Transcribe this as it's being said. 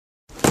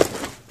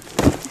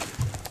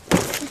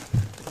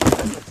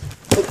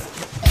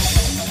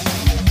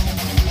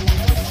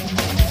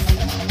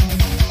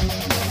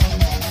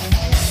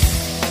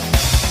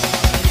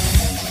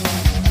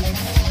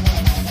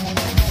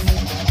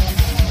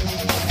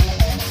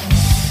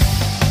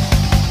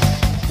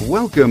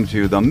Welcome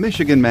to the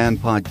Michigan Man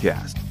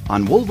Podcast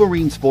on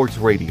Wolverine Sports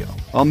Radio,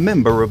 a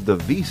member of the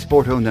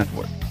V-Sporto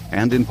Network,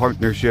 and in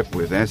partnership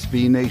with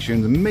SB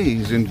Nation's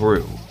Maize and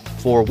Brew,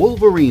 for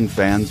Wolverine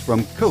fans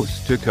from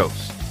coast to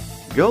coast.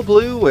 Go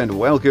Blue and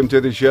welcome to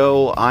the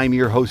show. I'm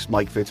your host,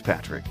 Mike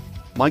Fitzpatrick.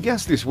 My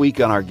guest this week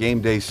on our Game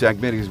Day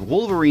segment is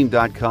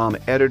Wolverine.com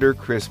editor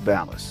Chris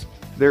Balas.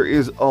 There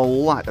is a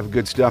lot of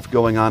good stuff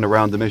going on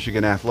around the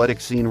Michigan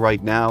athletic scene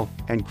right now,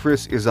 and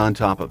Chris is on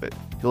top of it.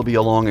 He'll be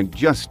along in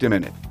just a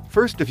minute.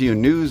 First, a few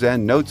news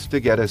and notes to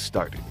get us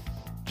started.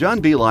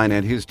 John Beilein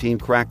and his team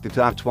cracked the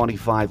top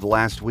 25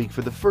 last week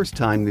for the first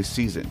time this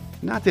season.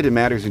 Not that it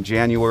matters in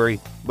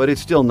January, but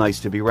it's still nice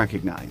to be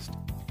recognized.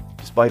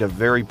 Despite a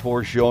very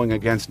poor showing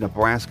against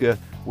Nebraska,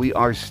 we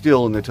are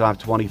still in the top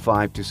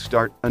 25 to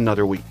start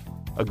another week.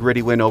 A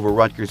gritty win over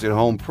Rutgers at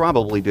home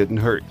probably didn't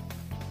hurt.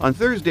 On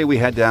Thursday, we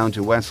head down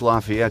to West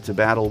Lafayette to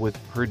battle with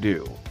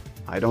Purdue.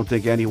 I don't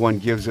think anyone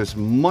gives us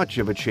much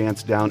of a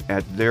chance down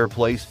at their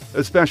place,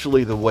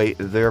 especially the way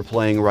they're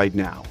playing right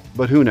now.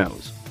 But who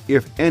knows?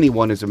 If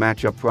anyone is a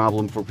matchup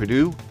problem for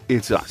Purdue,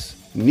 it's us.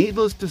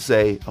 Needless to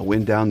say, a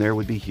win down there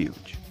would be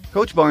huge.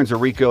 Coach Barnes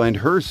Arico and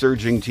her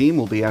surging team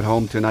will be at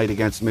home tonight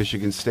against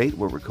Michigan State.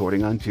 We're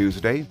recording on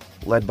Tuesday.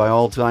 Led by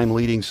all-time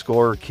leading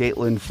scorer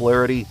Caitlin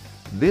Flaherty,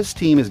 this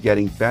team is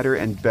getting better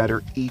and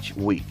better each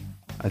week.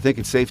 I think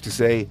it's safe to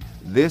say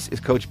this is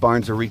Coach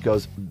Barnes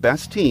Arico's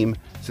best team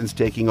since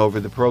taking over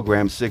the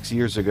program 6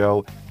 years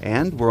ago,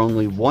 and we're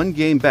only one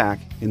game back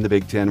in the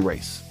Big Ten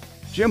race.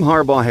 Jim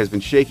Harbaugh has been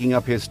shaking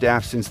up his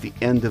staff since the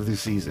end of the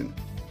season.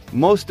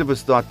 Most of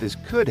us thought this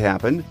could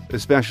happen,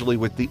 especially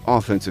with the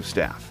offensive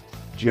staff.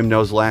 Jim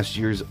knows last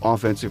year's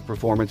offensive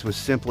performance was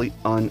simply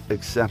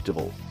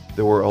unacceptable.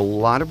 There were a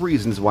lot of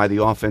reasons why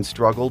the offense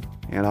struggled,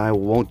 and I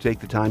won't take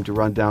the time to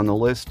run down the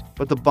list,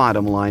 but the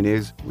bottom line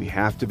is we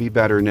have to be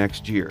better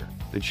next year.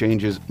 The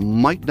changes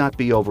might not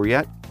be over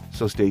yet,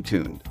 so stay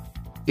tuned.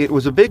 It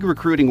was a big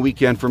recruiting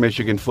weekend for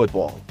Michigan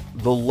football,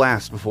 the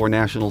last before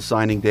National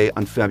Signing Day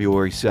on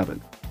February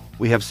 7th.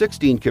 We have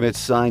 16 commits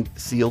signed,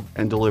 sealed,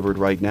 and delivered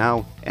right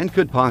now, and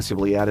could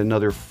possibly add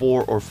another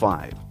 4 or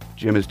 5.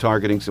 Jim is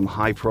targeting some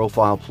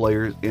high-profile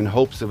players in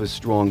hopes of a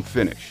strong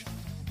finish.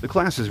 The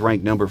class is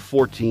ranked number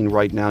 14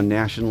 right now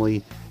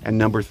nationally and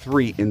number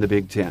 3 in the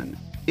Big Ten.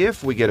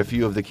 If we get a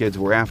few of the kids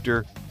we're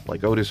after,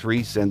 like Otis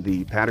Reese and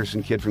the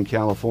Patterson kid from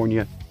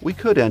California, we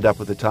could end up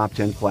with a top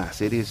 10 class.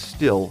 It is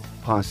still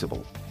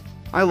possible.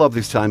 I love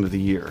this time of the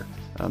year.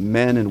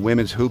 Men and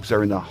women's hoops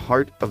are in the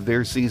heart of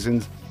their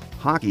seasons.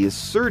 Hockey is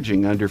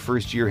surging under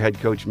first-year head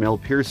coach Mel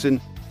Pearson.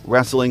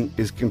 Wrestling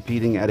is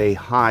competing at a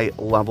high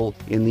level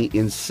in the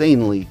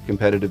insanely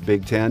competitive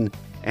Big Ten.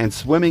 And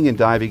swimming and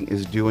diving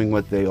is doing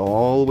what they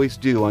always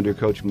do under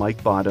Coach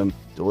Mike Bottom,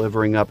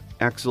 delivering up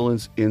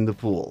excellence in the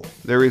pool.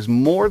 There is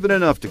more than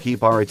enough to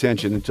keep our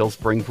attention until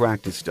spring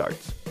practice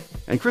starts.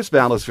 And Chris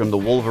Balas from the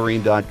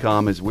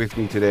Wolverine.com is with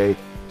me today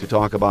to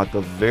talk about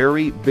the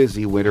very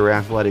busy winter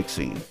athletic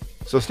scene.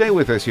 So stay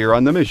with us here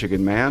on The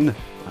Michigan Man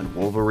on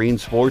Wolverine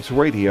Sports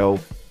Radio,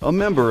 a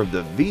member of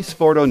the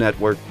V-Sporto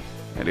Network,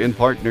 and in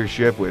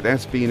partnership with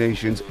SB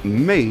Nation's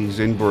Maize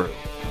and Brew.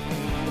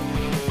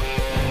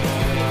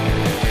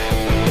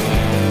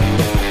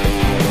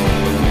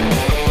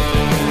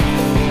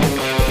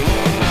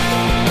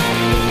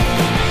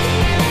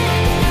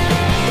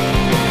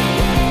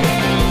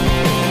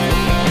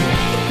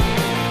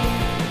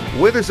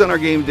 With us on our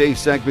Game Day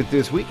segment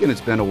this week, and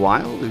it's been a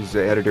while, is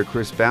editor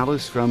Chris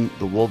Balas from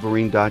the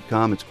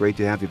Wolverine.com. It's great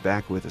to have you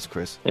back with us,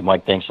 Chris. Hey,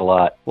 Mike, thanks a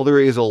lot. Well, there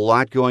is a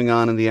lot going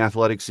on in the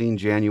athletic scene,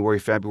 January,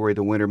 February,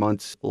 the winter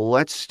months.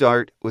 Let's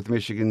start with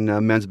Michigan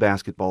men's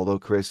basketball, though,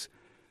 Chris.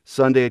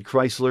 Sunday at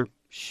Chrysler,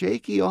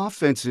 shaky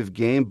offensive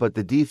game, but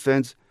the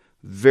defense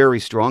very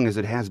strong, as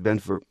it has been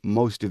for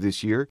most of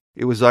this year.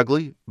 It was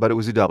ugly, but it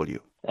was a W.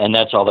 And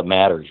that's all that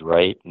matters,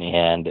 right?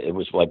 And it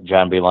was like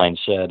John Beilein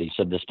said. He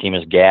said this team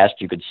is gassed.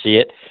 You could see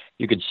it.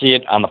 You could see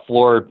it on the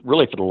floor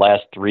really for the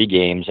last 3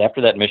 games.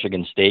 After that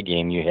Michigan State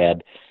game, you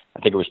had, I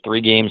think it was 3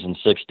 games in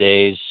 6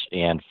 days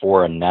and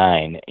 4 in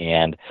 9.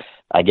 And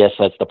I guess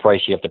that's the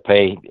price you have to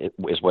pay,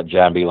 is what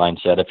John Beilein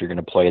said, if you're going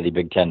to play the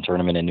Big Ten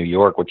tournament in New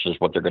York, which is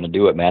what they're going to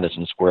do at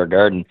Madison Square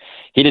Garden.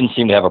 He didn't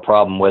seem to have a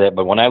problem with it.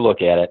 But when I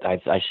look at it,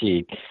 I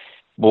see,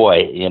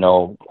 boy,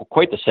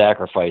 quite the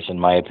sacrifice, in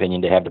my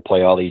opinion, to have to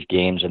play all these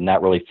games and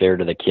not really fair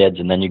to the kids.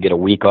 And then you get a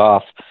week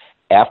off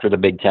after the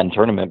Big Ten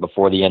tournament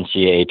before the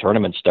NCAA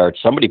tournament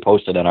starts. Somebody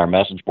posted on our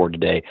message board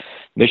today,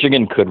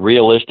 Michigan could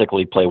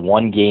realistically play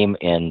 1 game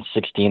in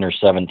 16 or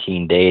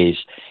 17 days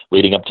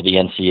leading up to the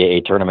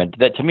NCAA tournament.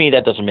 That, to me,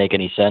 that doesn't make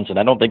any sense, and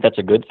I don't think that's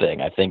a good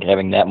thing. I think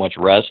having that much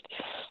rest,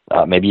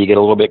 maybe you get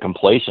a little bit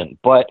complacent.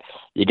 But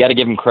you got to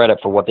give them credit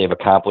for what they've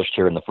accomplished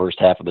here in the first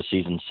half of the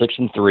season.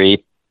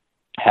 6-3.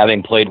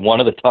 Having played one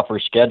of the tougher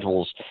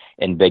schedules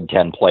in Big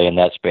Ten play in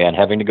that span.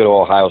 Having to go to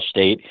Ohio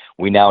State,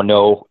 we now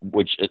know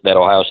that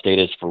Ohio State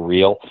is for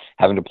real.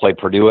 Having to play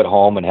Purdue at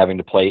home and having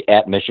to play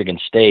at Michigan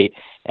State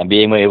and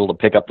being able to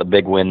pick up the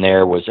big win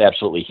there was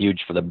absolutely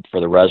huge for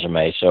the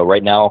resume. So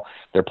right now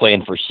they're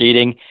playing for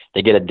seeding.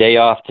 They get a day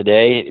off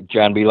today.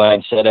 John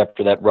Beilein said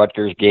after that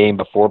Rutgers game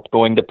before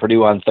going to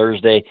Purdue on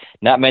Thursday,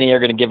 not many are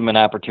going to give them an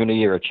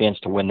opportunity or a chance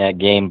to win that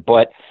game,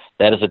 but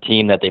that is a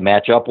team that they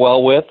match up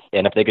well with,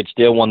 and if they could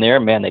steal one there,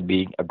 man, they'd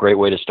be a great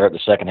way to start the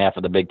second half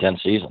of the Big Ten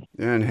season.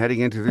 And heading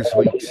into this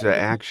week's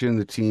action,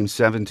 the team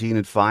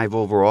 17-5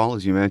 overall,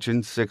 as you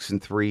mentioned,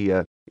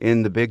 6-3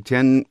 in the Big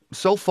Ten.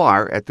 So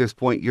far, at this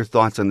point, your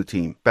thoughts on the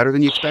team? Better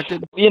than you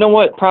expected? You know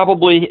what?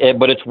 Probably,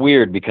 but it's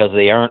weird because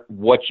they aren't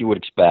what you would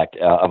expect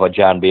of a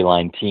John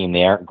Beilein team.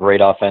 They aren't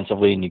great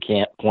offensively, and you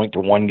can't point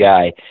to one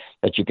guy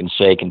that you can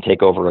say can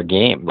take over a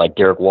game. Like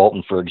Derek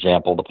Walton, for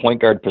example. The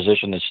point guard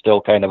position is still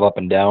kind of up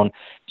and down.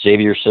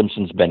 Xavier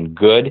Simpson's been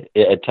good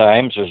at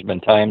times. There's been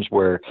times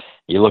where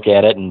you look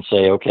at it and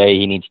say, okay,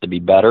 he needs to be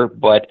better,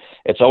 but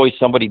it's always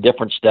somebody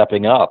different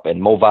stepping up.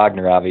 And Mo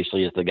Wagner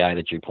obviously is the guy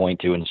that you point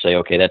to and say,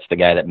 okay, that's the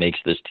guy that makes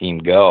this team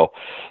go.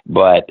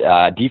 But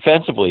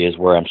defensively is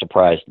where I'm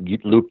surprised.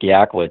 Luke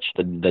Yaklich,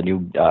 the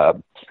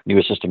new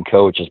assistant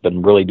coach, has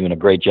been really doing a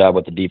great job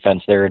with the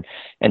defense there.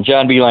 And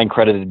John Beilein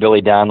credited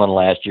Billy Donlin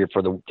last year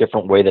for the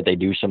different way that they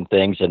do some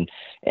things,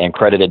 and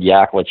credited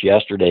Yaklich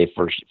yesterday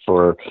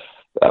for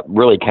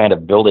really kind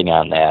of building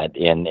on that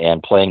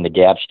and playing the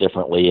gaps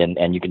differently.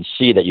 And you can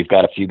see that you've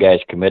got a few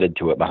guys committed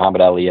to it.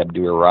 Muhammad Ali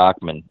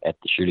Abdur-Rahman at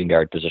the shooting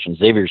guard position.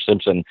 Xavier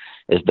Simpson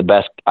is the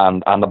best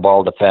on the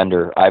ball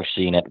defender I've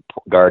seen at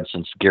guard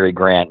since Gary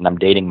Grant. And I'm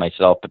dating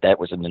myself, but that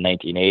was in the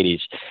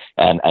 1980s.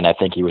 And I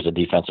think he was a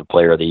defensive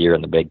player of the year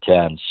in the Big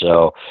Ten.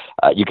 So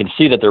you can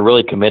see that they're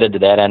really committed to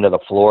that end of the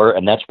floor.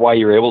 And that's why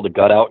you're able to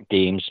gut out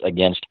games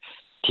against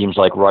teams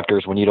like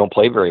Rutgers when you don't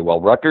play very well.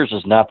 Rutgers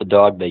is not the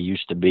dog they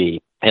used to be.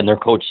 And their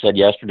coach said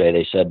yesterday,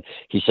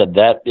 he said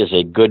that is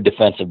a good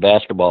defensive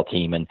basketball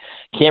team. And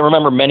can't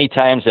remember many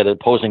times that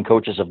opposing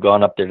coaches have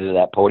gone up there to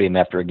that podium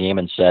after a game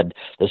and said,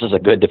 this is a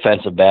good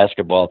defensive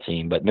basketball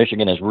team. But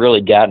Michigan has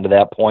really gotten to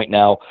that point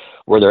now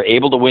where they're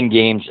able to win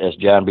games, as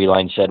John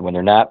Beilein said, when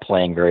they're not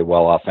playing very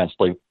well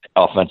offensively.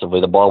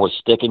 The ball was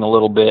sticking a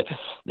little bit.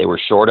 They were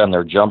short on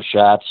their jump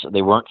shots.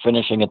 They weren't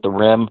finishing at the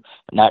rim.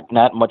 Not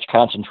much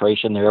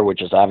concentration there,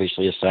 which is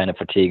obviously a sign of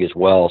fatigue as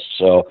well.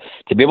 So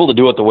to be able to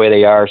do it the way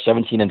they are,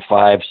 17-5,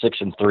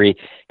 6-3,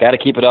 got to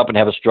keep it up and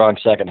have a strong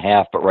second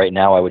half. But right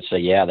now, I would say,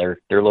 yeah, they're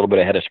a little bit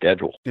ahead of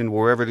schedule. And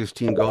wherever this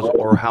team goes,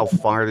 or how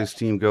far this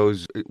team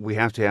goes, we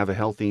have to have a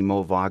healthy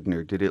Mo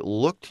Wagner. Did it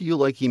look to you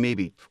like he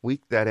maybe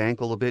tweaked that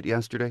ankle a bit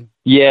yesterday?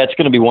 Yeah, it's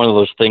going to be one of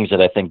those things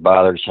that I think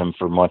bothers him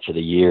for much of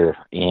the year.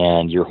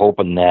 And you're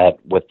hoping that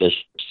with this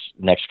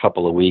next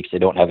couple of weeks, they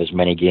don't have as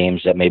many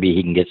games, that maybe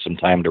he can get some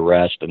time to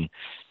rest and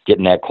get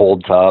in that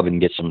cold tub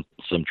and get some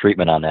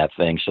treatment on that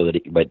thing.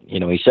 But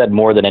he said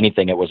more than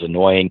anything, it was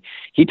annoying.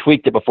 He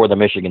tweaked it before the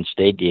Michigan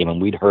State game,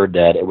 and we'd heard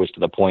that it was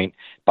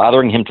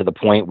bothering him to the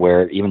point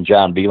where even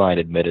John Beilein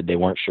admitted they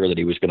weren't sure that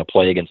he was going to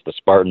play against the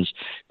Spartans.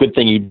 Good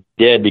thing he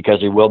did, because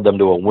he willed them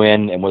to a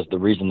win and was the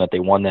reason that they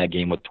won that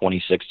game with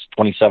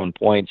 27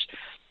 points,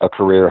 a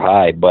career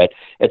high. But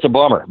it's a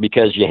bummer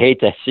because you hate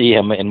to see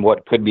him in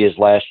what could be his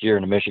last year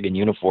in a Michigan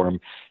uniform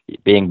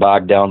being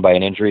bogged down by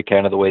an injury,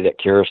 kind of the way that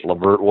Karis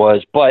LeVert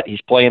was. But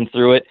he's playing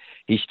through it.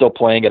 He's still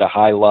playing at a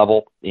high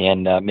level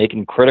and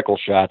making critical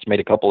shots, made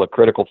a couple of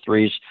critical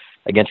threes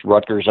against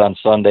Rutgers on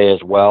Sunday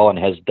as well, and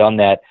has done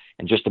that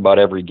in just about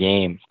every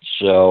game.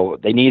 So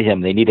they need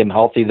him. They need him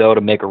healthy, though,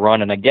 to make a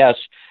run. And I guess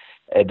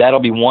that'll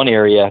be one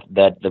area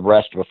that the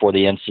rest before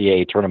the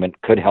NCAA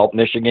tournament could help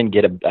Michigan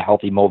get a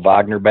healthy Mo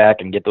Wagner back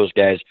and get those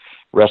guys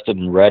rested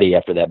and ready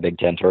after that Big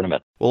Ten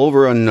tournament. Well,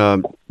 over on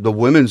the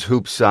women's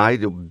hoop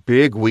side, a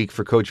big week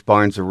for Coach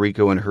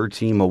Barnes-Arico and her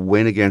team, a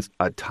win against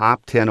a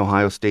top 10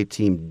 Ohio State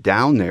team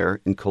down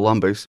there in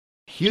Columbus.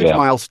 Huge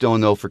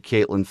milestone, though, for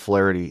Caitlin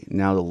Flaherty,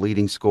 now the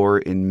leading scorer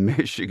in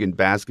Michigan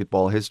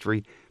basketball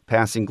history,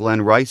 passing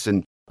Glenn Rice.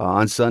 And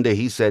on Sunday,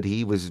 he said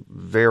he was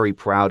very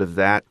proud of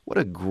that. What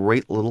a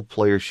great little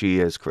player she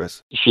is,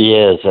 Chris. She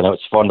is, and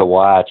it's fun to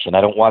watch. And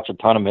I don't watch a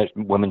ton of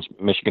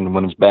Michigan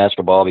women's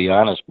basketball, to be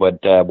honest, but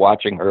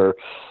watching her,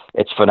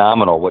 it's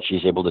phenomenal what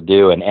she's able to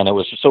do. And it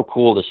was just so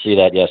cool to see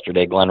that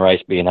yesterday, Glenn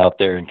Rice being out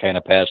there and kind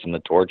of passing the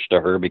torch to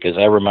her, because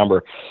I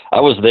remember I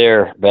was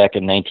there back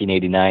in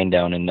 1989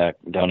 down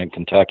in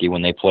Kentucky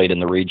when they played in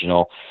the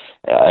regional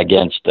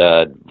against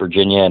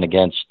Virginia and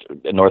against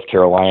North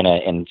Carolina,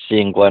 and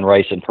seeing Glenn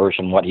Rice in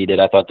person, what he did,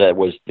 I thought that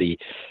was the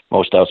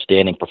most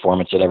outstanding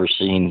performance I'd ever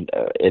seen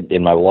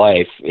in my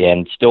life.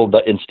 And still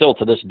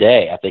to this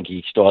day, I think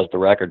he still has the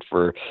record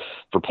for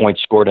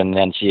points scored in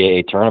an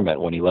NCAA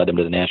tournament when he led them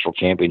to the national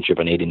championship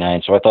in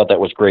 '89. So I thought that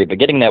was great. But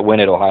getting that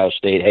win at Ohio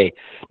State, hey,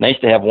 nice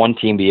to have one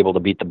team be able to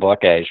beat the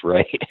Buckeyes,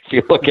 right? If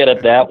you look at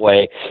it that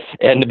way,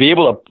 and to be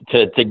able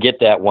to get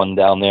that one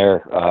down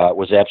there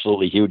was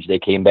absolutely huge. They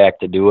came back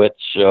to do it. it.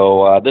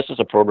 So this is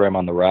a program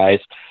on the rise.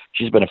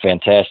 She's been a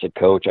fantastic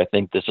coach. I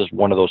think this is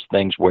one of those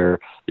things where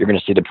you're going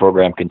to see the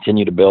program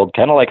continue to build,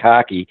 kind of like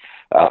hockey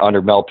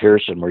under Mel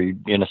Pearson, where you're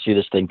going to see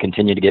this thing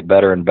continue to get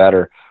better and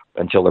better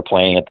until they're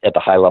playing at the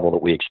high level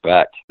that we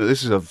expect.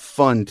 This is a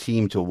fun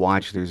team to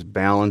watch. There's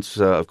balance.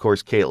 Of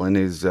course, Caitlin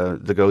is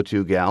the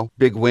go-to gal.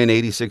 Big win,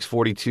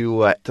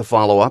 86-42 to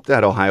follow up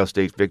that Ohio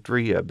State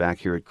victory back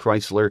here at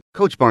Chrysler.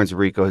 Coach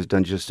Barnes-Rico has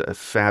done just a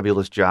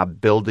fabulous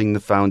job building the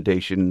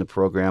foundation in the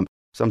program.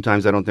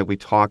 Sometimes I don't think we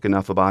talk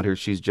enough about her.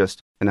 She's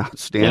just an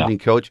outstanding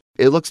coach.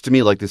 It looks to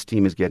me like this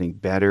team is getting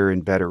better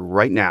and better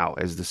right now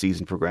as the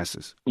season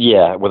progresses.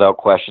 Yeah, without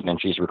question, and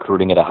she's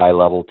recruiting at a high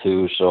level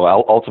too. So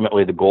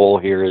ultimately the goal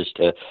here is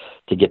to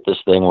get this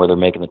thing where they're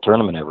making the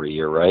tournament every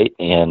year, right?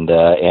 And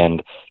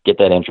get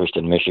that interest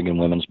in Michigan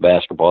women's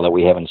basketball that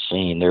we haven't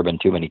seen. There have been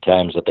too many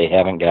times that they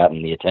haven't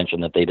gotten the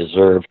attention that they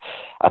deserve.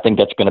 I think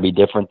that's going to be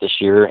different this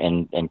year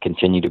and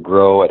continue to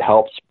grow. It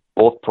helps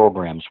both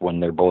programs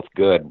when they're both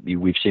good.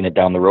 We've seen it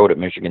down the road at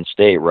Michigan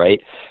State, right?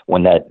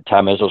 When that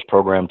Tom Izzo's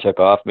program took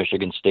off,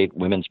 Michigan State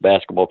women's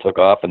basketball took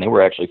off, and they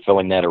were actually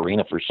filling that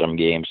arena for some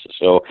games.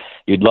 So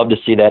you'd love to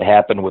see that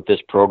happen with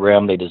this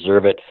program. They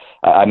deserve it.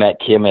 I met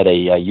Kim at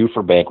a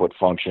Ufer banquet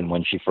function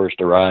when she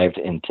first arrived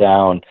in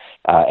town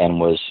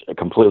and was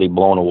completely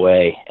blown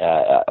away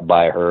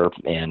by her.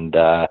 And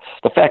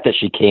the fact that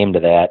she came to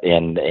that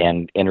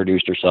and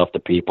introduced herself to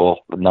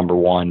people, number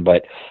one,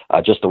 but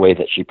just the way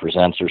that she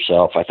presents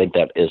herself, I think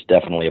that is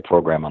definitely a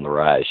program on the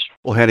rise.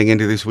 Well, heading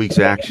into this week's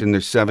action,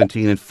 they're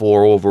 17-4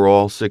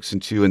 overall,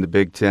 6-2 in the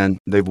Big Ten.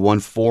 They've won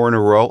 4 in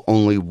a row,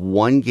 only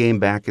one game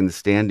back in the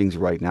standings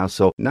right now.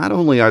 So not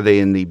only are they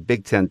in the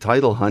Big Ten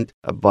title hunt,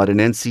 but an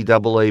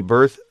NCAA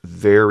berth,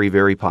 very,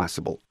 very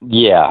possible.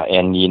 Yeah,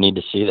 and you need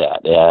to see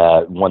that.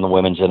 Won the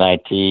women's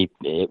NIT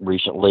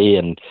recently,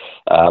 and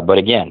but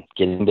again,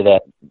 getting to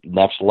that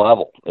next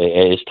level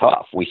is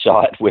tough. We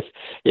saw it with,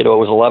 it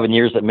was 11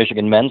 years that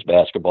Michigan men's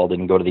basketball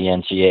didn't go to the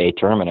NCAA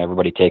tournament.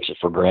 Everybody takes it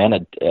for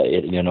granted,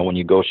 when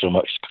you go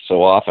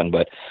so often.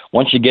 But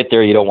once you get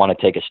there, you don't want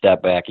to take a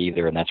step back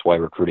either, and that's why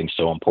recruiting's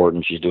so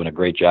important. She's doing a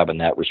great job in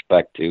that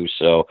respect too.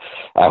 So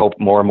I hope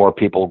more and more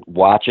people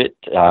watch it.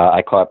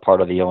 I caught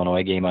part of the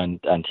Illinois game on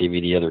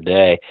TV the other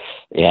day,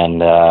 and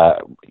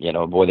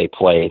boy, they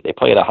play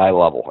at a high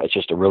level. It's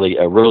just a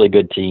really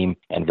good team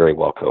and very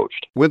well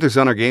coached. With us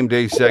on our Game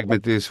Day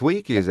segment this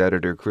week is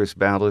editor Chris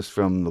Balas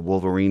from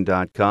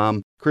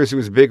thewolverine.com. Chris, it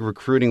was a big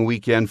recruiting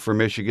weekend for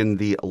Michigan,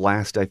 the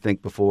last, I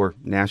think, before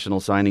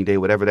National Signing Day,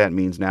 whatever that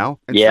means now.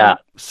 And yeah.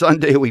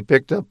 Sunday, we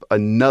picked up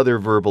another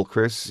verbal,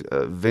 Chris,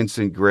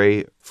 Vincent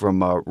Gray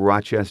from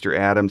Rochester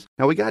Adams.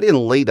 Now, we got in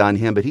late on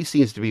him, but he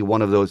seems to be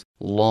one of those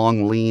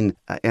long, lean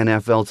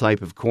NFL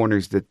type of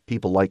corners that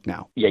people like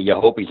now. Yeah, you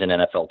hope he's an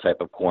NFL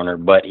type of corner,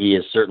 but he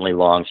is certainly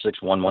long,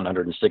 6'1",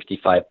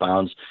 165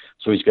 pounds,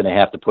 so he's going to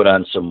have to put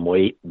on some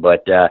weight.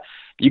 But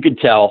you could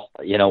tell,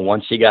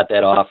 once he got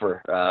that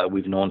offer,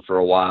 we've known for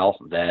a while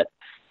that,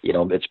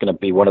 it's going to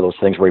be one of those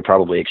things where he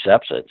probably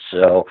accepts it.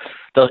 So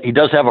he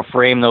does have a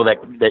frame, though, that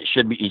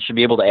he should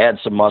be able to add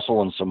some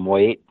muscle and some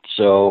weight.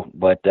 So,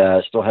 but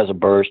still has a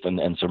burst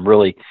and some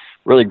really,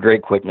 really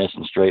great quickness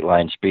and straight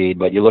line speed.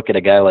 But you look at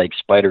a guy like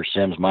Spider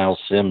Sims, Miles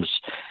Sims,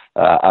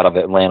 out of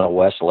Atlanta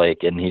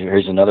Westlake, and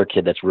here's another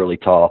kid that's really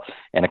tall.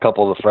 And a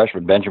couple of the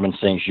freshmen, Benjamin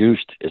St.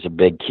 Just is a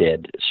big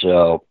kid.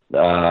 So, this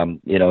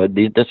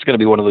is going to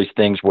be one of those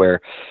things where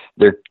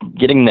they're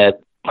getting that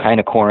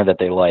kind of corner that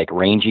they like.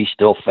 Rangy,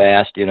 still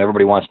fast.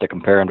 Everybody wants to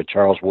compare him to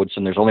Charles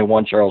Woodson. There's only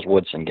one Charles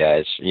Woodson,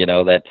 guys,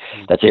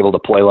 that's able to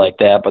play like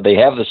that. But they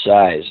have the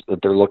size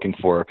that they're looking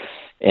for.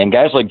 And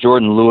guys like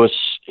Jordan Lewis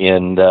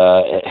and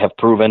have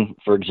proven,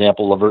 for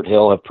example, Lavert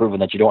Hill have proven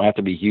that you don't have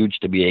to be huge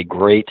to be a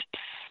great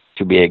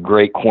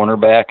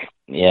cornerback.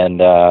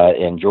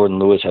 And Jordan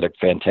Lewis had a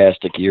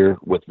fantastic year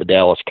with the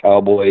Dallas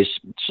Cowboys.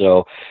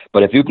 So,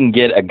 but if you can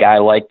get a guy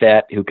like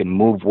that who can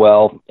move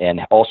well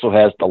and also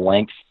has the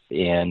length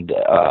and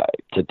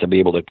to be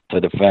able to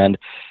defend,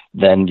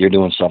 then you're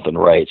doing something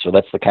right. So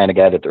that's the kind of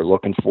guy that they're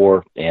looking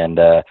for, and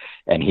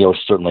he'll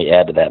certainly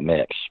add to that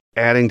mix.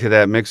 Adding to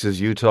that mix is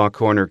Utah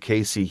corner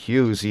Casey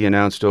Hughes. He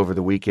announced over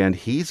the weekend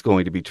he's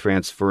going to be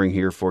transferring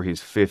here for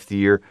his 5th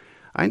year.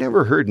 I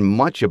never heard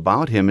much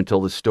about him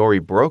until the story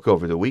broke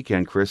over the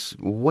weekend. Chris,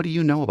 what do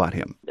you know about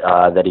him?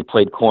 That he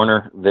played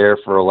corner there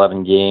for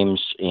 11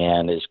 games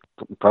and is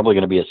probably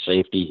going to be a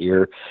safety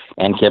here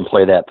and can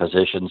play that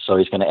position, so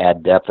he's going to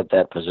add depth at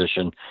that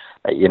position.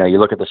 You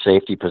look at the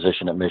safety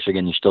position at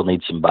Michigan, you still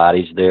need some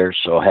bodies there,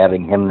 so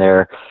having him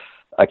there,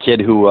 a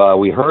kid who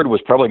we heard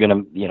was probably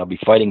going to be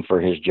fighting for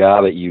his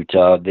job at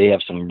Utah. They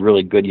have some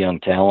really good young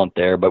talent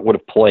there, but would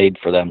have played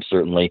for them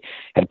certainly.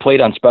 Had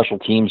played on special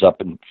teams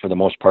for the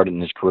most part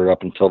in his career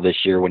up until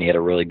this year when he had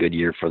a really good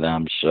year for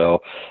them.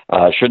 So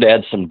should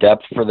add some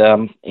depth for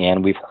them.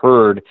 And we've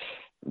heard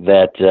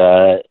that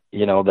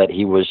that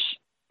he was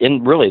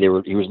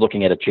he was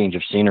looking at a change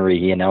of scenery.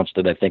 He announced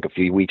it, I think, a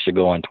few weeks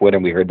ago on Twitter,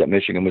 and we heard that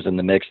Michigan was in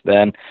the mix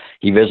then.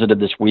 He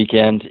visited this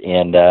weekend,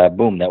 and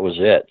boom, that was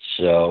it.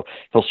 So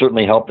he'll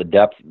certainly help the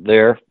depth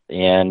there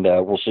and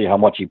we'll see how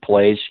much he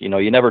plays. You know,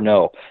 you never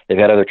know. They've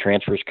had other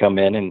transfers come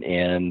in,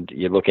 and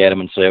you look at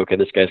him and say, okay,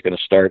 this guy's going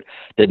to start.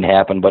 Didn't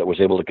happen, but was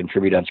able to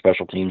contribute on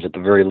special teams. At the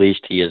very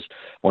least, he is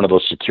one of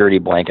those security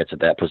blankets at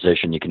that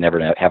position. You can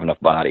never have enough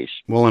bodies.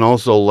 Well, and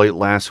also late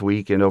last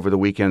week and over the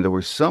weekend, there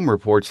were some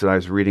reports that I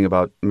was reading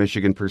about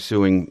Michigan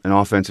pursuing an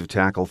offensive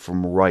tackle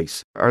from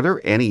Rice. Are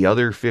there any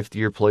other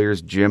fifth-year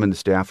players Jim and the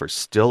staff are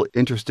still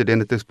interested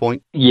in at this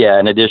point? Yeah,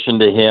 in addition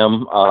to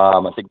him,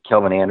 I think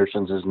Kelvin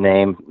Anderson's his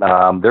name.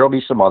 There will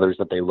be some others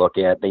that they look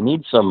at. They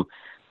need some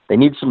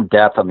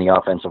depth on the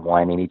offensive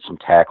line. They need some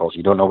tackles.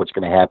 You don't know what's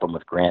going to happen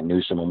with Grant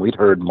Newsome. And we'd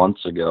heard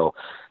months ago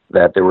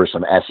that there were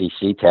some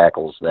SEC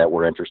tackles that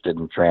were interested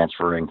in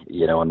transferring,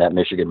 you know, and that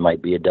Michigan might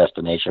be a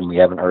destination. We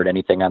haven't heard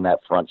anything on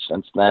that front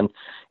since then.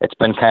 It's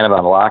been kind of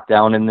on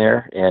lockdown in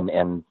there,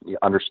 and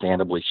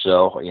understandably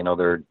so. You know,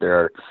 there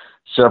are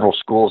several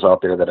schools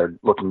out there that are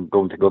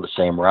going to go the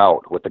same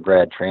route with the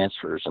grad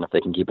transfers, and if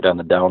they can keep it on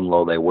the down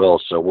low, they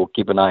will. So we'll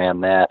keep an eye on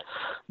that.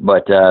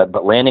 But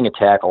landing a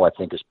tackle, I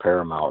think, is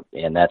paramount,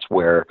 and that's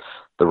where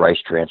the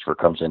Rice transfer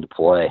comes into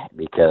play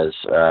because,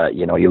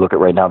 you know, you look at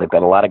right now, they've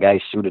got a lot of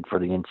guys suited for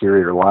the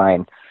interior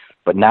line,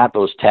 but not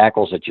those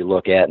tackles that you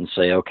look at and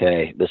say,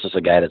 okay, this is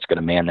a guy that's going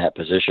to man that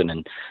position.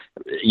 And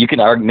you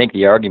can make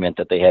the argument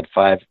that they had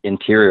 5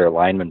 interior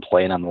linemen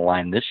playing on the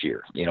line this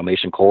year. You know,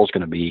 Mason Cole's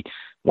going to be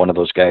one of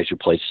those guys who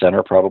plays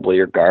center probably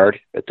or guard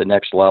at the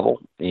next level.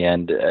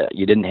 And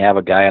you didn't have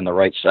a guy on the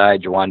right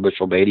side, Jawan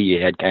Bushell-Beatty.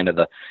 You had kind of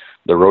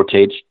the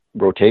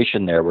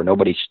rotation there where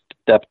nobody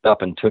stepped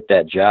up and took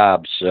that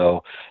job.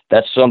 So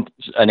that's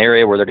an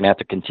area where they're going to have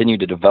to continue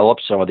to develop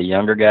some of the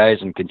younger guys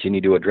and continue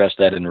to address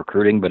that in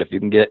recruiting. But if you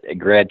can get a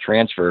grad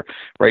transfer,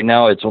 right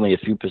now it's only a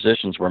few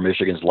positions where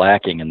Michigan's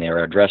lacking, and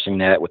they're addressing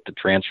that with the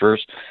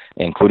transfers,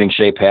 including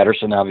Shea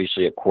Patterson,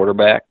 obviously at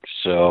quarterback.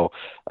 So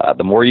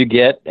the more you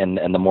get and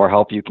the more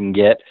help you can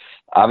get,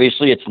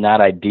 obviously, it's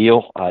not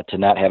ideal to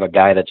not have a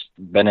guy that's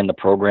been in the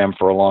program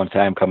for a long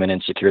time come in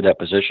and secure that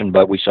position.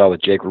 But we saw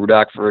with Jake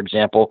Rudock, for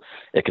example,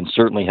 it can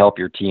certainly help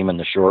your team in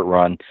the short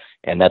run.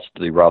 And that's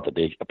the route that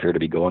they appear to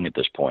be going at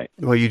this point.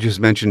 Well, you just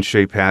mentioned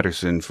Shea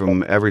Patterson.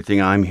 From everything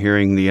I'm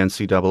hearing, the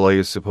NCAA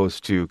is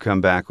supposed to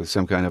come back with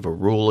some kind of a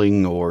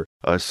ruling or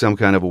some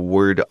kind of a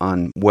word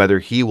on whether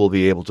he will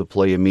be able to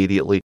play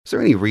immediately. Is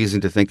there any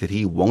reason to think that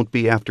he won't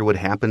be after what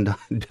happened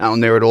down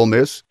there at Ole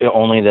Miss?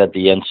 Only that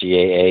the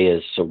NCAA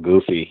is so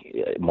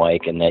goofy,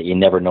 Mike, and that you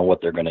never know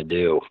what they're going to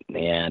do.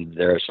 And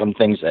there are some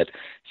things that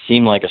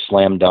seem like a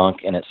slam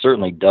dunk, and it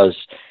certainly does.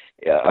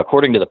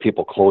 According to the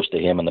people close to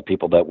him and the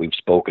people that we've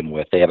spoken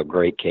with, they have a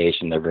great case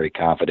and they're very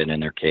confident in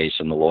their case,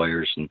 and the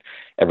lawyers and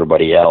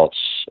everybody else.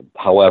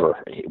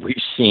 However, we've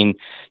seen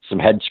some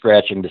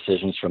head-scratching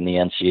decisions from the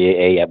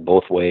NCAA at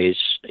both ways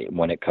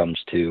when it comes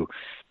to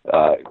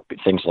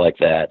things like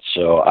that.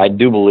 So I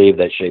do believe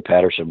that Shea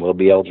Patterson will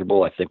be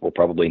eligible. I think we'll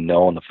probably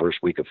know in the first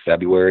week of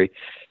February.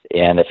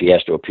 And if he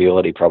has to appeal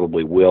it, he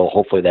probably will.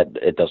 Hopefully that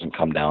it doesn't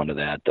come down to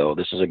that, though.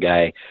 This is a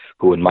guy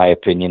who, in my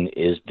opinion,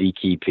 is the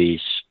key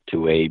piece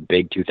to a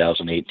big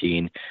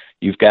 2018.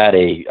 You've got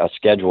a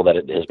schedule that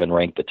has been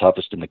ranked the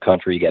toughest in the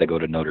country. You got to go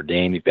to Notre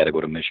Dame. You've got to go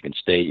to Michigan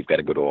State. You've got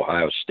to go to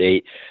Ohio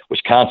State,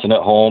 Wisconsin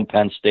at home,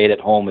 Penn State at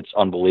home. It's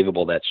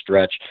unbelievable, that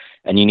stretch.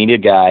 And you need a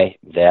guy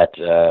that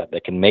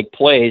can make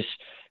plays.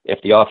 If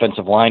the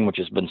offensive line, which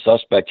has been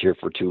suspect here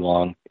for too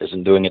long,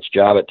 isn't doing its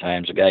job at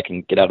times, a guy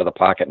can get out of the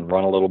pocket and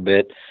run a little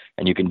bit,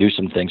 and you can do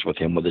some things with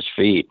him with his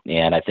feet.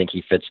 And I think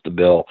he fits the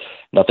bill.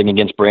 Nothing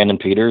against Brandon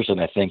Peters, and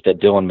I think that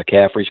Dylan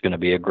McCaffrey's going to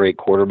be a great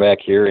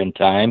quarterback here in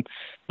time.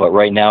 But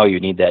right now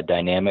you need that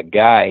dynamic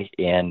guy,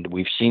 and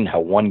we've seen how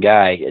one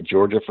guy at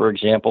Georgia, for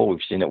example, we've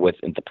seen it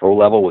at the pro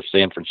level with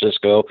San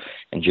Francisco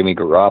and Jimmy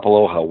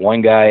Garoppolo, how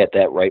one guy at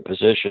that right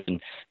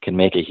position can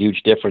make a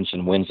huge difference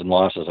in wins and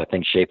losses. I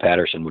think Shea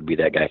Patterson would be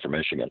that guy for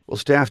Michigan. Well,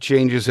 staff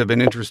changes have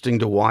been interesting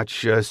to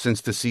watch since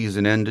the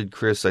season ended,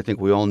 Chris. I think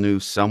we all knew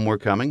some were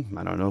coming.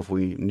 I don't know if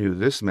we knew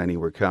this many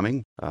were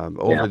coming.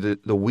 Over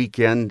the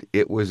weekend,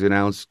 it was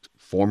announced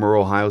former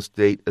Ohio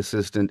State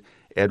assistant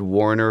Ed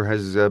Warner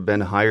has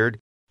been hired.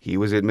 He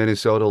was at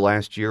Minnesota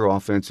last year,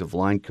 offensive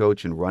line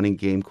coach and running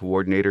game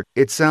coordinator.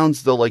 It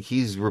sounds, though, like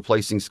he's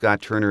replacing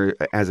Scott Turner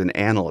as an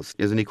analyst,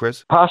 isn't he,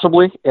 Chris?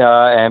 Possibly,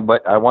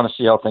 but I want to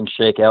see how things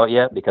shake out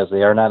yet, because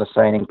they are not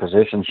assigning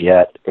positions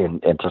yet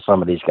into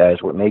some of these guys,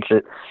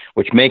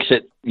 which makes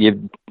it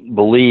you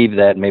believe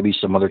that maybe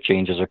some other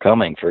changes are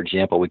coming. For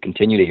example, we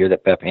continue to hear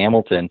that Pep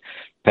Hamilton,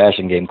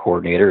 passing game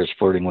coordinator, is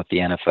flirting with the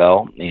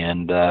NFL,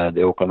 and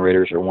the Oakland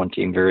Raiders are one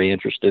team very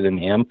interested in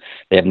him.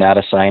 They have not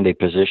assigned a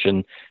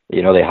position.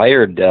 You know, they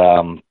hired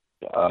Dan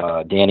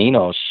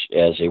Enos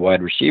as a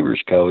wide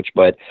receivers coach,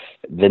 but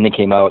then they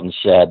came out and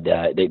said,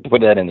 they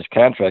put that in his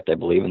contract, I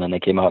believe, and then they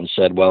came out and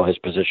said, well, his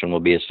position will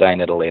be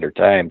assigned at a later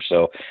time.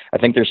 So I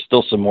think there's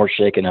still some more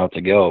shaking out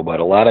to go, but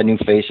a lot of new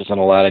faces and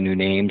a lot of new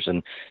names,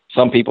 and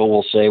some people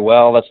will say,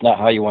 well, that's not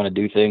how you want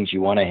to do things.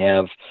 You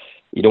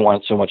don't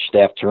want so much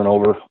staff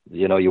turnover.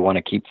 You know, you want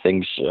to keep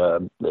things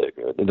the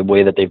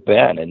way that they've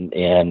been,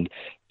 and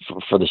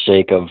for the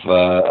sake of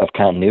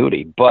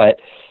continuity.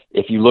 But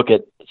if you look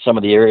at some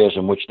of the areas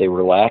in which they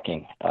were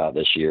lacking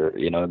this year,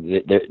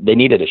 they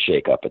needed a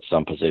shake-up at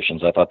some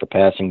positions. I thought the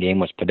passing game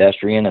was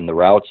pedestrian, and the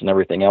routes and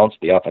everything else.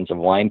 The offensive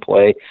line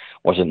play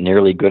wasn't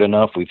nearly good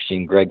enough. We've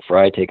seen Greg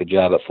Fry take a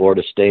job at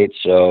Florida State.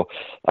 So,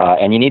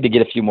 and you need to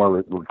get a few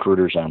more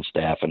recruiters on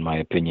staff, in my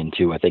opinion,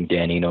 too. I think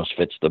Dan Enos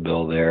fits the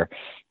bill there.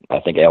 I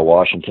think Al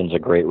Washington's a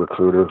great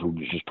recruiter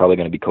who's probably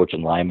going to be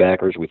coaching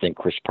linebackers. We think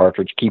Chris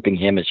Partridge, keeping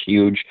him is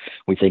huge.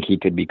 We think he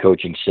could be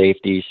coaching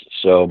safeties.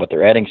 So, but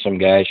they're adding some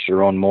guys,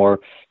 Sharon Moore,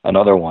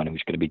 another one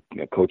who's going to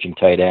be coaching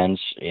tight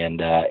ends,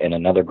 and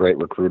another great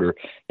recruiter.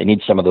 They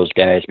need some of those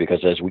guys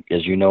because,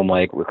 as you know,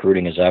 Mike,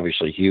 recruiting is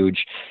obviously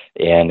huge.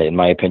 And in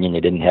my opinion, they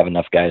didn't have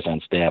enough guys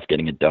on staff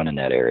getting it done in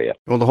that area.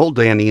 Well, the whole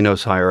Dan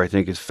Enos hire, I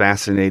think, is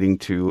fascinating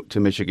to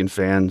Michigan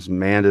fans.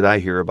 Man, did I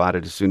hear about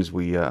it as soon as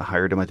we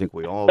hired him. I think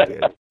we all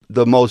did.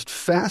 The most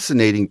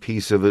fascinating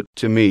piece of it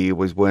to me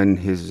was when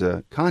his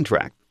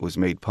contract was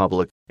made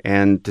public.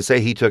 And to say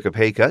he took a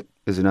pay cut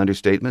is an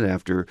understatement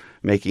after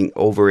making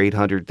over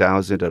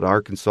 $800,000 at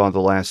Arkansas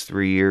the last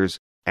 3 years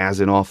as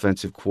an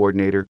offensive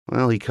coordinator.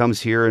 Well, he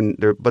comes here,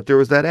 but there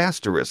was that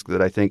asterisk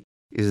that I think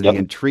is the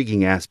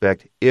intriguing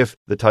aspect if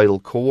the title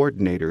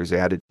coordinator is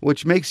added,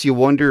 which makes you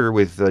wonder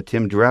with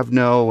Tim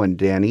Drevno and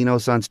Dan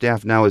Enos on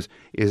staff now,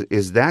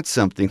 is that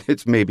something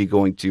that's maybe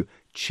going to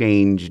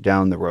change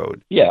down the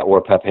road? Yeah,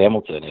 or Pep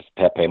Hamilton. If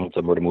Pep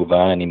Hamilton were to move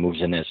on and he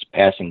moves in as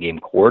passing game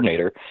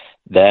coordinator,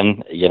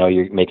 then,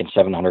 you're making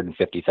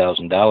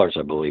 $750,000,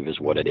 I believe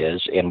is what it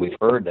is. And we've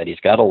heard that he's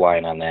got a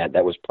line on that.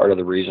 That was part of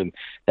the reason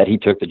that he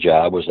took the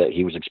job, was that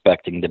he was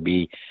expecting to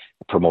be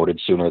promoted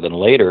sooner than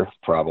later,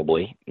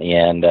 probably.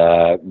 And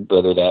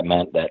whether that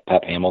meant that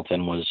Pep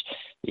Hamilton was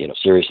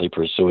seriously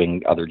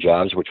pursuing other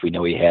jobs, which we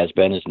know he has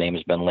been. His name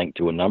has been linked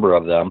to a number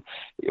of them.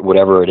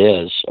 Whatever it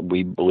is,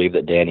 we believe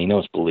that Dan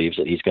Enos believes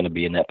that he's going to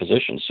be in that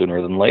position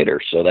sooner than later.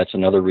 So that's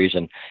another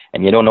reason.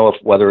 And you don't know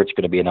whether it's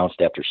going to be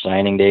announced after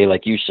signing day.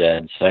 Like you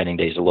said, signing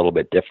day is a little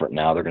bit different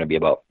now. They're going to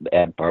be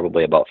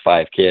probably about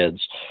 5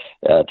 kids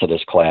to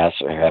this class,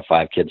 or have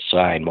 5 kids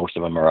signed. Most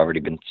of them are already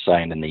been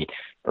signed in the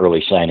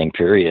early signing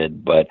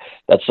period, but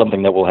that's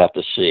something that we'll have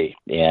to see.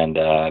 And,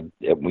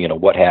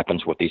 what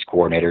happens with these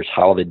coordinators,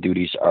 how the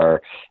duties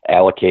are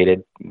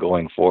allocated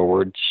going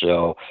forward.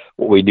 So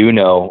what we do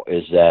know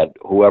is that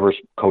whoever's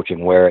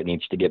coaching where, it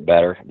needs to get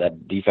better.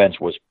 That defense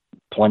was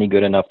plenty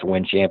good enough to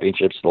win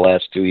championships the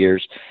last 2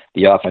 years.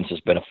 The offense has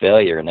been a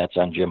failure, and that's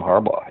on Jim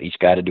Harbaugh. He's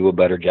got to do a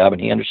better job,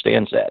 and he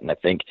understands that. And I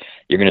think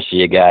you're going to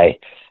see a guy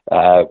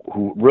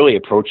who really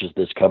approaches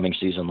this coming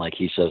season, like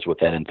he says, with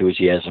that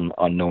enthusiasm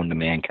unknown to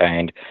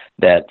mankind,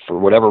 that for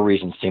whatever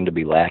reason seemed to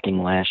be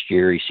lacking last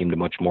year. He seemed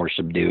much more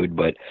subdued,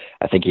 but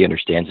I think he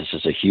understands this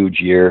is a huge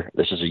year.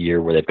 This is a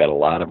year where they've got a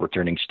lot of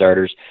returning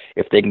starters.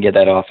 If they can get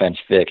that offense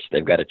fixed,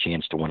 they've got a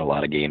chance to win a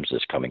lot of games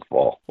this coming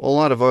fall. Well, a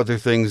lot of other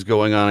things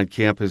going on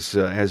campus,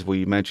 as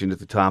we mentioned at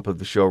the top of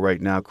the show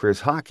right now.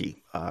 Chris,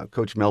 hockey.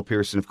 Coach Mel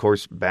Pearson, of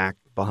course, back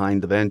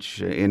behind the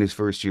bench in his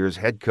first year as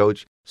head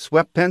coach.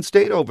 Swept Penn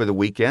State over the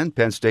weekend.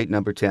 Penn State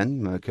number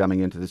 10 coming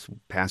into this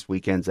past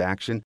weekend's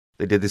action.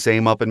 They did the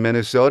same up in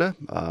Minnesota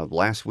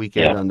last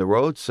weekend on the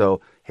road.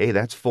 So, hey,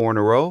 that's 4 in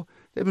a row.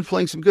 They've been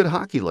playing some good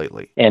hockey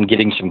lately. And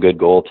getting some good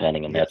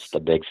goaltending, and that's the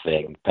big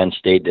thing. Penn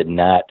State did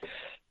not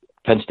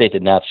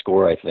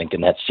score, I think,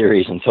 in that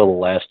series until the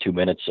last 2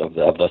 minutes of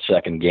the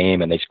second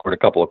game, and they scored a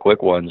couple of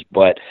quick ones.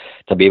 But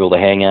to be able to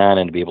hang on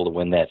and to be able to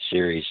win that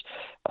series,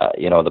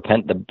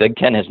 the Big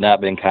Ten has not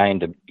been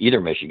kind to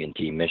either Michigan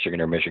team, Michigan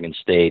or Michigan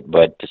State.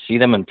 But to see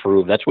them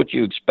improve, that's what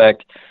you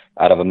expect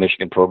out of a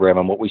Michigan program,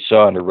 and what we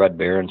saw under Red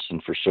Berenson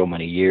for so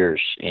many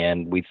years.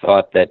 And we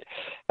thought that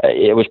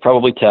it was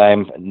probably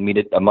time,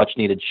 needed a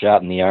much-needed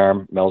shot in the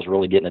arm. Mel's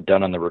really getting it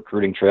done on the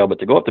recruiting trail. But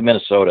to go up to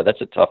Minnesota,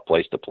 that's a tough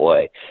place to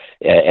play.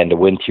 And to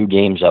win 2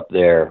 games up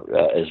there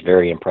is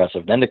very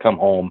impressive. Then to come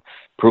home,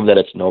 prove that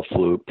it's no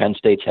fluke. Penn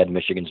State's had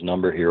Michigan's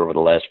number here over the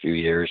last few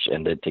years,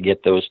 and to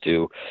get those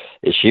 2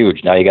 is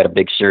huge. Now you got a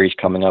big series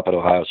coming up at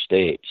Ohio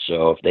State.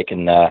 So if they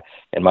can,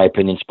 in my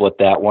opinion, split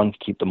that one,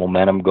 keep the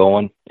momentum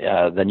going,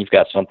 then you've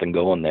got something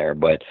going there.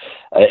 But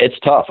it's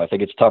tough. I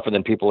think it's tougher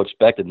than people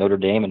expected. Notre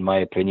Dame, in my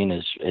opinion,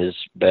 has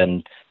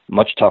been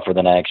much tougher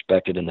than I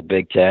expected in the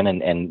Big Ten,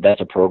 and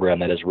that's a program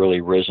that has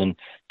really risen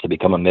to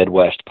become a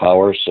Midwest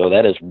power. So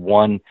that is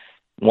one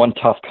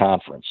tough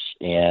conference.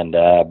 And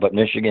but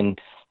Michigan's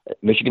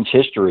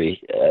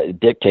history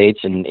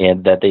dictates and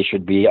that they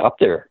should be up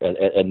there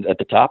at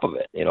the top of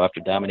it. After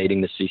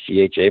dominating the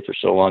CCHA for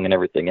so long and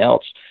everything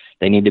else,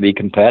 they need to be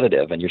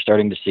competitive, and you're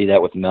starting to see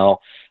that with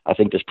Mel. I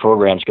think this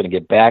program is going to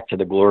get back to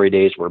the glory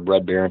days where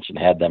Brad Berenson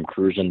had them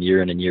cruising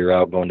year in and year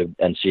out, going to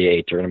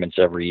NCAA tournaments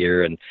every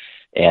year, and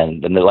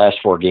then the last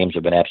 4 games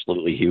have been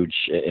absolutely huge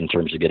in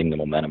terms of getting the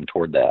momentum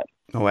toward that.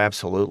 Oh,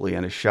 absolutely.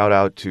 And a shout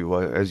out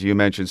to, as you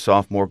mentioned,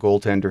 sophomore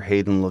goaltender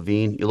Hayden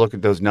Levine. You look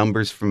at those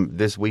numbers from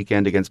this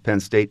weekend against Penn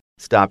State,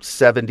 stopped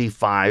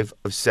 75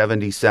 of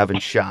 77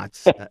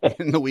 shots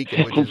in the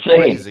weekend, which is Insane.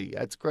 crazy.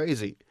 That's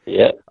crazy.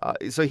 Yeah.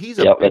 So he's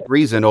a big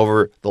reason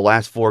over the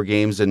last 4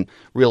 games and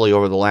really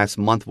over the last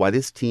month why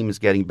this team is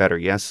getting better.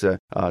 Yes,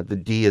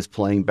 the D is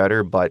playing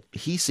better, but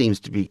he seems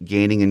to be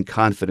gaining in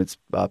confidence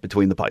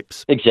between the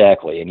pipes.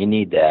 Exactly, and you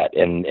need that.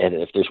 And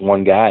if there's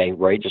one guy,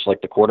 right, just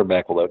like the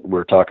quarterback that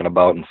we're talking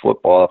about in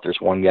football, if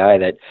there's one guy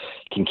that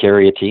can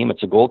carry a team,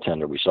 it's a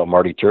goaltender. We saw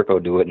Marty Turco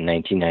do it in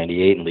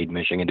 1998 and lead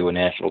Michigan to a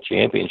national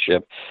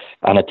championship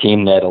on a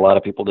team that a lot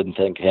of people didn't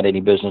think had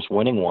any business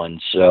winning one.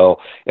 So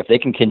if they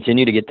can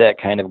continue to get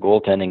that kind of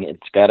goaltending,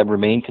 it's got to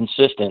remain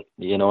consistent,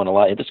 and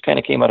it just kind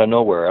of came out of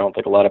nowhere. I don't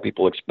think a lot of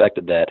people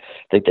expected that.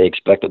 I think they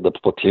expected the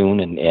platoon,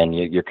 and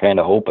you're kind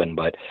of hoping,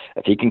 but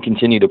if he can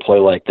continue to play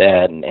like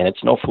that, and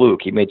it's no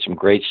fluke, he made some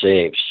great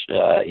saves.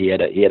 He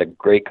had a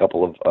great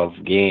couple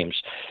of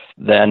games.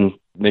 Then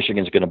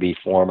Michigan's going to be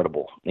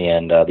formidable,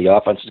 and the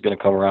offense is going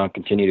to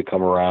continue to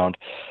come around,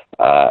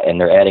 and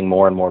they're adding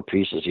more and more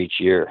pieces each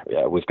year.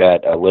 We've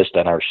got a list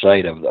on our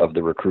site of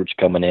the recruits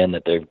coming in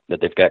that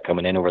they've got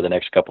coming in over the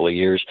next couple of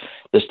years.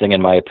 This thing,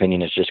 in my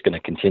opinion, is just going to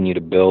continue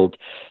to build,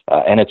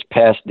 and it's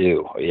past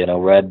due.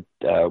 Red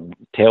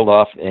tailed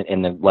off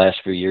in the last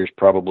few years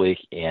probably,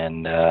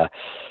 and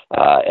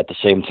at the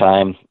same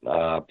time,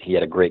 he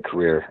had a great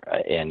career,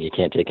 and you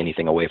can't take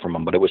anything away from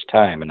him, but it was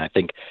time, and I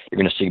think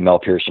you're going to see Mel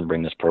Pearson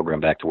bring this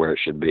program back to where it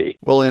should be.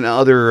 Well, in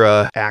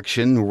other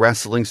action,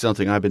 wrestling,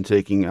 something I've been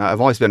taking, I've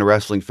always been a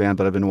wrestling fan,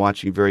 but I've been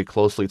watching very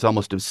closely. It's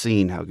almost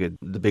obscene how good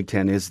the Big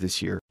Ten is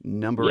this year.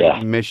 Number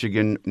 8,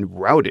 Michigan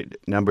routed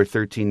number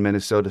 13,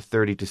 Minnesota,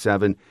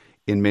 30-7.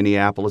 In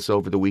Minneapolis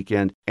over the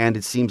weekend, and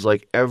it seems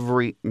like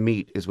every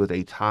meet is with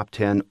a top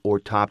 10 or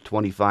top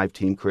 25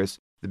 team, Chris.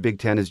 The Big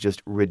Ten is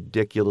just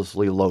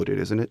ridiculously loaded,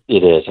 isn't it?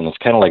 It is, and it's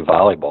kind of like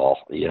volleyball,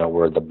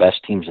 where the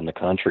best teams in the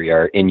country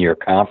are in your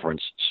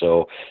conference.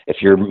 So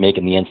if you're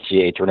making the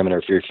NCAA tournament or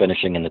if you're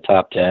finishing in the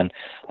top 10,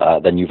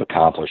 then you've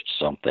accomplished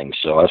something.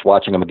 So I was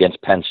watching them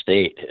against Penn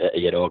State,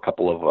 a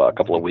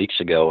couple of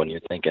weeks ago, and you're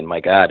thinking, my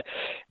God,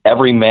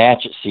 every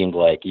match it seemed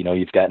like,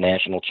 you've got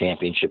national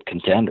championship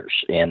contenders,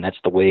 and that's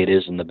the way it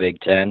is in the Big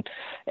Ten,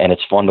 and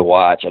it's fun to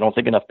watch. I don't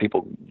think enough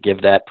people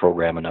give that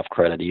program enough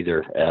credit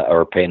either,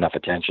 or pay enough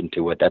attention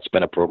to it. That's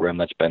been a program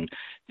that's been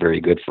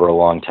very good for a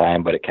long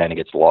time, but it kind of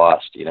gets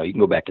lost. You can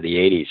go back to the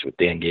 80s with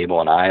Dan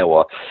Gable in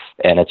Iowa,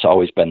 and it's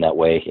always been that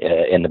way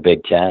in the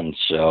Big Ten.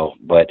 So,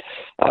 but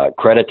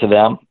credit to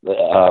them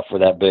for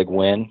that big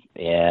win,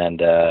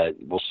 and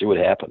we'll see what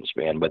happens,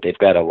 man. But they've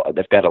got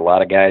a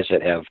lot of guys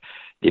that have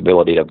the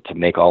ability to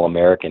make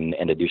All-American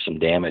and to do some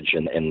damage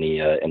in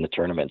the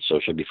tournament. So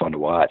it should be fun to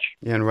watch.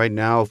 Yeah, and right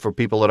now, for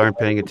people that aren't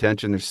paying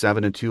attention, they're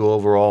 7-2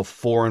 overall,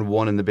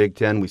 4-1 in the Big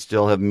Ten. We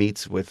still have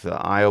meets with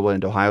Iowa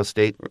and Ohio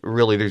State.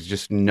 Really, there's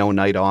just no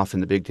night off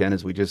in the Big Ten,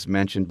 as we just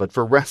mentioned. But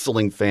for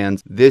wrestling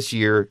fans this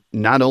year,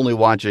 not only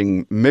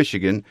watching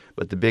Michigan,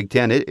 but the Big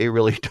Ten, it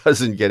really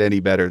doesn't get any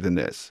better than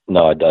this.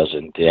 No, it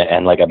doesn't.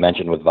 And like I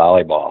mentioned with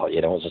volleyball,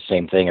 it was the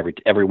same thing.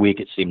 Every week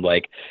it seemed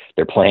like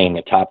they're playing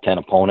a top 10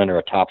 opponent or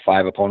a top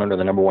 5 opponent or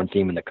the number 1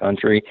 team in the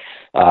country,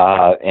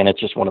 and it's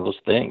just one of those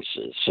things.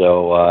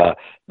 So,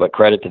 but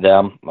credit to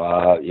them,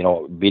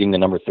 beating the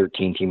number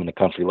 13 team in the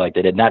country like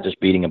they did, not just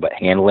beating them, but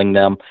handling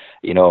them,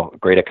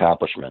 great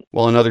accomplishment.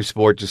 Well, another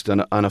sport, just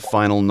on a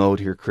final note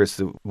here, Chris,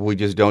 that we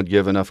just don't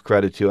give enough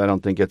credit to, I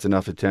don't think gets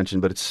enough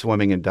attention, but it's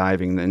swimming and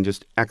diving, and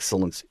just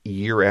excellence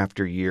year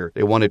after year.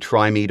 They won a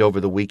tri-meet over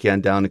the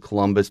weekend down in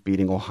Columbus,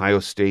 beating Ohio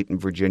State and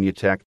Virginia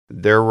Tech.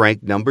 They're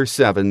ranked number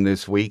 7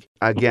 this week.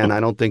 Again, I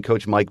don't think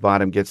Coach Mike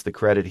Bottom gets the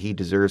credit he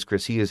deserves,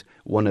 Chris. He is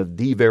one of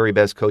the very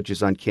best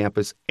coaches on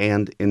campus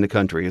and in the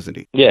country, isn't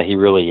he? Yeah, he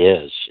really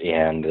is.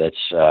 And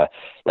that's,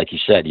 like you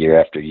said, year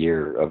after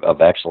year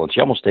of excellence.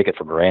 You almost take it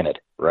for granted,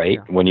 right?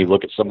 Yeah. When you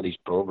look at some of these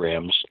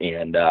programs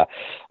and,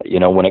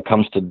 when it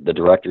comes to the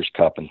Director's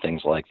Cup and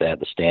things like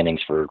that, the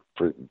standings for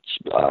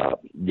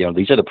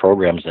these are the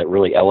programs that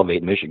really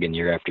elevate Michigan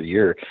year after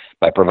year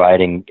by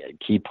providing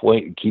key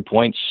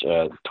points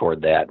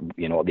toward that,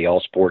 the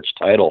all sports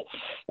title,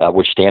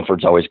 which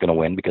Stanford's always going to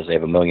win because they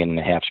have 1.5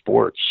 million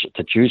sports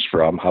to choose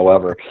from.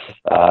 However,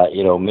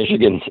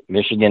 Michigan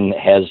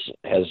has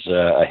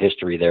a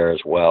history there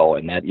as well.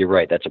 And that, you're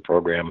right, that's a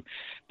program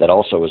that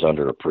also is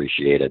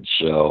underappreciated.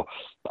 So,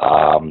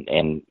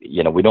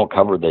 we don't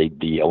cover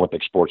the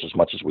Olympic sports as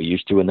much as we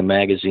used to in the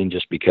magazine,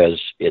 just because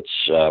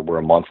we're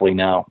a monthly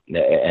now.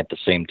 At the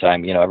same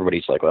time,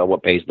 everybody's like, well,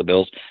 what pays the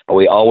bills? But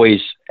we always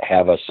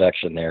have a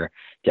section there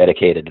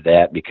dedicated to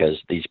that because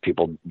these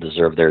people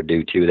deserve their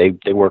due too.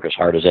 They work as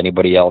hard as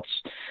anybody else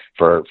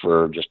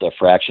for just a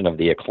fraction of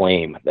the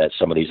acclaim that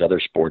some of these other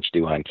sports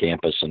do on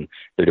campus, and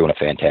they're doing a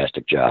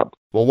fantastic job.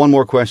 Well, one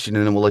more question,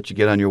 and then we'll let you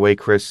get on your way,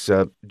 Chris.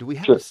 Do we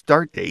have a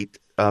start date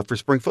for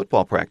spring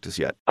football practice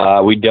yet?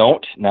 We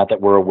don't, not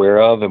that we're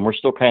aware of, and we're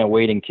still kind of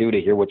waiting, too,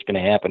 to hear what's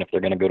going to happen, if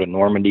they're going to go to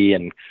Normandy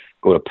and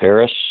go to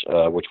Paris,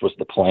 which was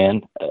the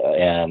plan,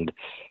 and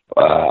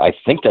I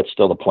think that's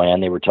still the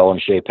plan. They were telling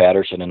Shea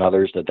Patterson and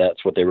others that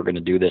that's what they were going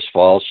to do this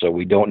fall. So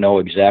we don't know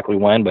exactly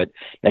when, but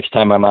next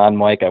time I'm on,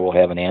 Mike, I will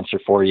have an answer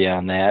for you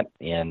on that.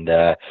 And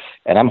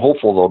I'm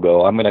hopeful they'll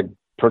go. I'm going to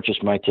purchase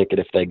my ticket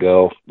if they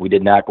go. We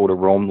did not go to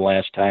Rome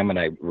last time, and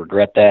I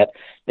regret that.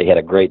 They had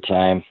a great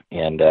time,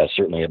 and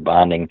certainly a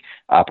bonding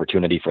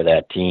opportunity for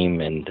that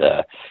team, and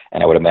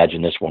I would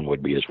imagine this one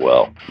would be as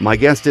well. My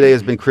guest today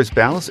has been Chris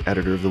Balas,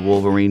 editor of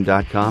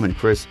TheWolverine.com. And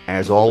Chris,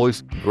 as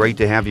always, great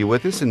to have you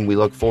with us, and we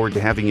look forward to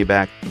having you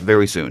back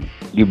very soon.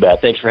 You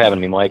bet. Thanks for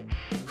having me, Mike.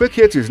 Quick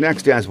Hits is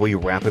next as we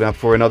wrap it up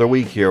for another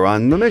week here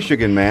on The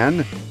Michigan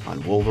Man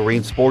on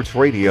Wolverine Sports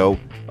Radio,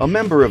 a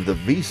member of the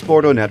V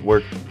Sporto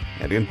Network,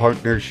 and in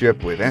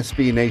partnership with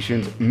SB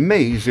Nation's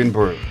Maize and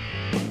Brew.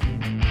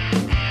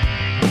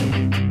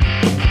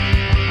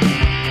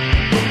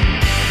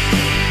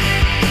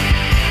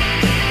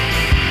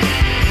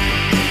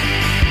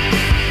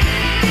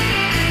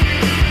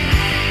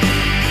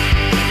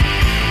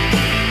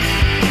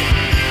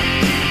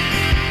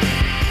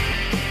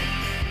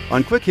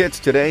 On Quick Hits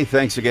today,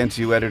 thanks again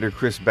to editor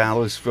Chris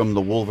Balas from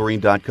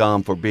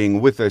TheWolverine.com for being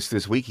with us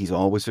this week. He's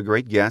always a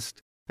great guest.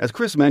 As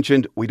Chris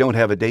mentioned, we don't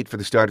have a date for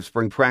the start of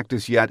spring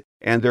practice yet,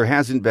 and there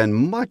hasn't been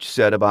much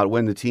said about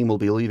when the team will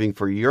be leaving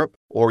for Europe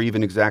or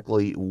even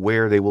exactly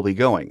where they will be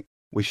going.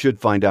 We should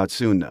find out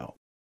soon, though.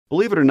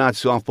 Believe it or not,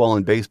 softball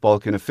and baseball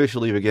can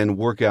officially begin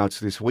workouts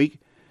this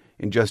week.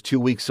 In just 2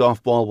 weeks,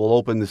 softball will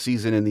open the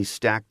season in the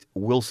stacked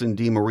Wilson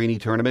D. Marini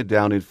tournament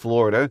down in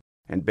Florida,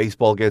 and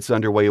baseball gets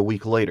underway a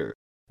week later.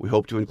 We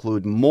hope to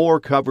include more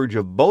coverage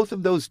of both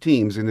of those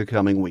teams in the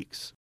coming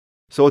weeks.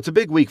 So it's a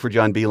big week for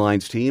John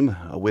Beilein's team.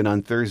 A win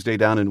on Thursday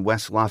down in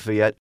West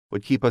Lafayette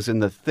would keep us in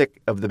the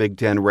thick of the Big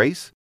Ten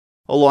race.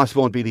 A loss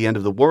won't be the end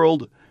of the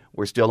world.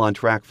 We're still on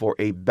track for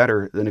a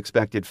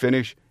better-than-expected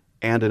finish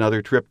and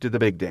another trip to the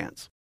Big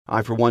Dance.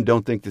 I, for one,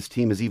 don't think this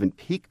team has even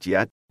peaked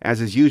yet.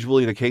 As is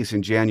usually the case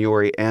in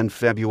January and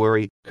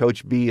February,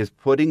 Coach B is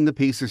putting the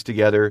pieces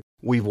together.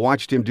 We've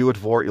watched him do it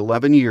for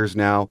 11 years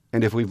now,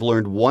 and if we've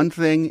learned one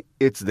thing,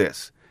 it's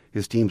this.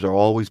 His teams are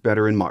always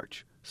better in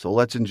March. So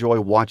let's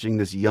enjoy watching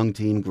this young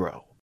team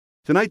grow.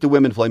 Tonight, the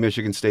women play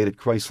Michigan State at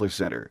Chrysler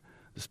Center.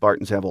 The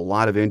Spartans have a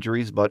lot of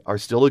injuries, but are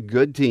still a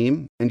good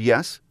team. And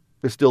yes,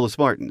 they're still the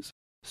Spartans.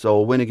 So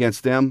a win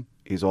against them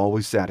is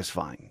always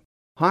satisfying.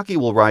 Hockey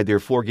will ride their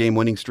 4-game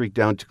winning streak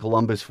down to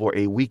Columbus for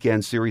a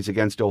weekend series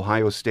against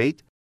Ohio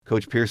State.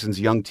 Coach Pearson's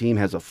young team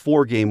has a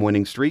 4-game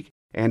winning streak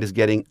and is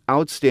getting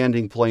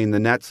outstanding play in the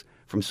nets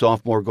from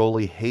sophomore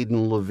goalie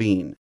Hayden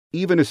Levine.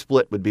 Even a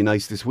split would be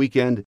nice this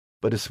weekend,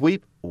 but a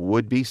sweep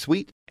would be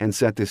sweet and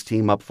set this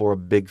team up for a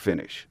big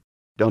finish.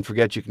 Don't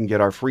forget you can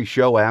get our free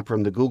show app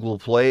from the Google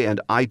Play and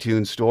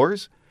iTunes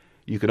stores.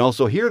 You can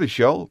also hear the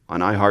show on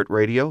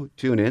iHeartRadio,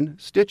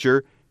 TuneIn,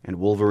 Stitcher, and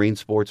Wolverine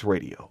Sports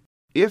Radio.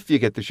 If you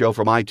get the show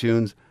from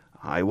iTunes,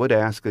 I would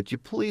ask that you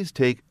please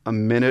take a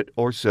minute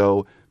or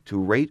so to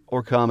rate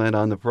or comment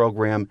on the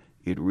program.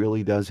 It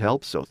really does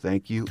help, so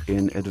thank you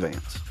in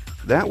advance.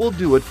 That will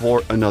do it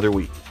for another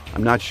week.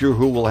 I'm not sure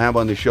who we'll have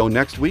on the show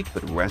next week,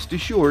 but rest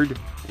assured,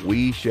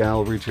 we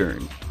shall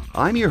return.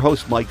 I'm your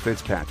host, Mike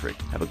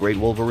Fitzpatrick. Have a great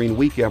Wolverine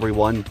week,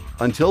 everyone.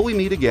 Until we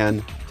meet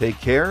again, take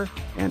care,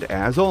 and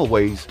as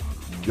always,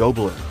 go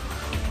blue.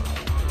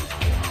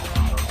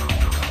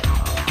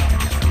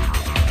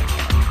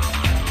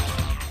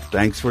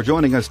 Thanks for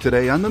joining us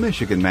today on The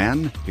Michigan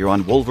Man, here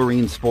on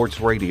Wolverine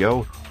Sports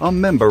Radio, a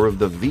member of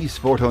the V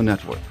Sporto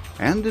Network,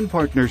 and in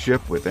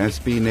partnership with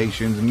SB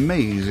Nation's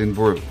Maize and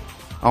Brew.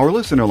 Our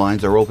listener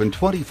lines are open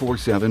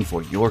 24/7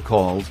 for your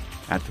calls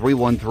at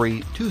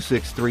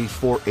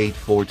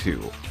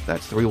 313-263-4842.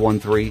 That's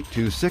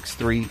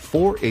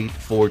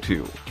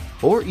 313-263-4842.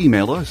 Or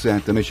email us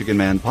at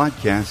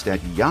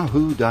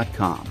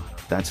themichiganmanpodcast@yahoo.com.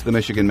 That's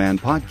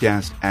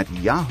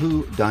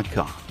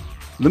themichiganmanpodcast@yahoo.com.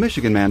 The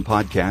Michigan Man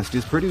Podcast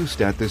is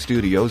produced at the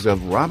studios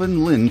of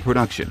Robin Lynn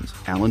Productions,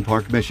 Allen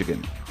Park,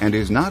 Michigan, and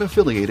is not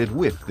affiliated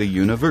with the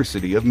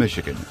University of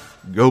Michigan.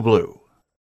 Go Blue!